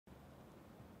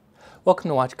Welcome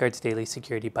to WatchGuard's Daily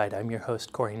Security Byte. I'm your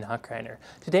host, Nachreiner.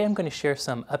 Today I'm going to share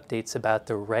some updates about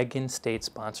the Regin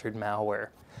state-sponsored malware.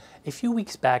 A few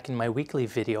weeks back in my weekly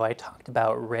video, I talked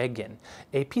about Regin,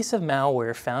 a piece of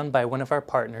malware found by one of our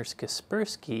partners,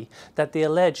 QWERTY, that they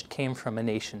alleged came from a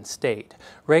nation state.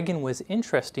 Regin was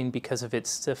interesting because of its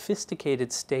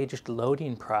sophisticated staged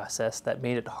loading process that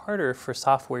made it harder for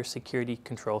software security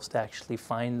controls to actually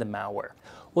find the malware.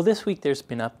 Well, this week there's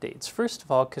been updates. First of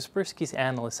all, QWERTY's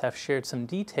analysts have shared some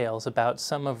details about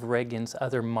some of Regin's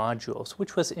other modules,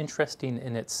 which was interesting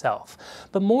in itself.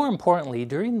 But more importantly,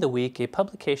 during the week, a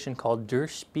publication called Der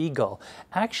Spiegel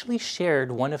actually shared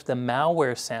one of the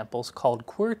malware samples called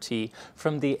QWERTY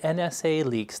from the NSA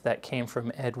leaks that came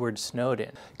from Edward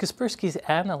Snowden. QWERTY's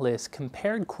analysts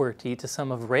compared QWERTY to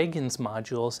some of Regin's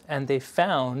modules and they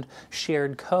found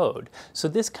shared code. So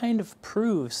this kind of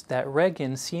proves that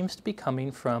Regin seems to be coming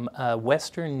from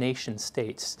Western nation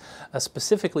states,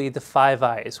 specifically the Five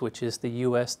Eyes, which is the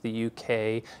US, the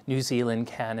UK, New Zealand,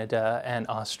 Canada, and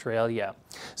Australia.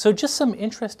 So just some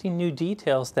interesting new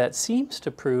details that seems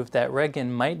to prove that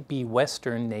Regin might be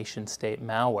Western nation state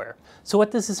malware. So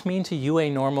what does this mean to you, a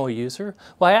normal user?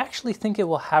 Well, I actually think it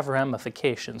will have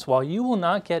ramifications. While you will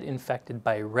not get infected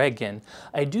by Regin,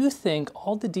 I do think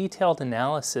all the detailed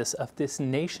analysis of this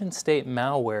nation state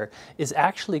malware is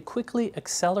actually quickly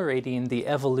accelerating the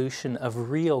evolution of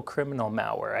real criminal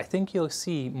malware. I think you'll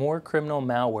see more criminal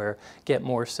malware get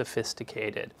more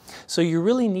sophisticated. So you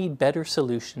really need better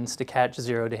solutions to catch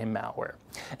zero-day malware.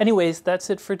 Anyways, that's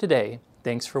it for today.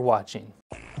 Thanks for watching.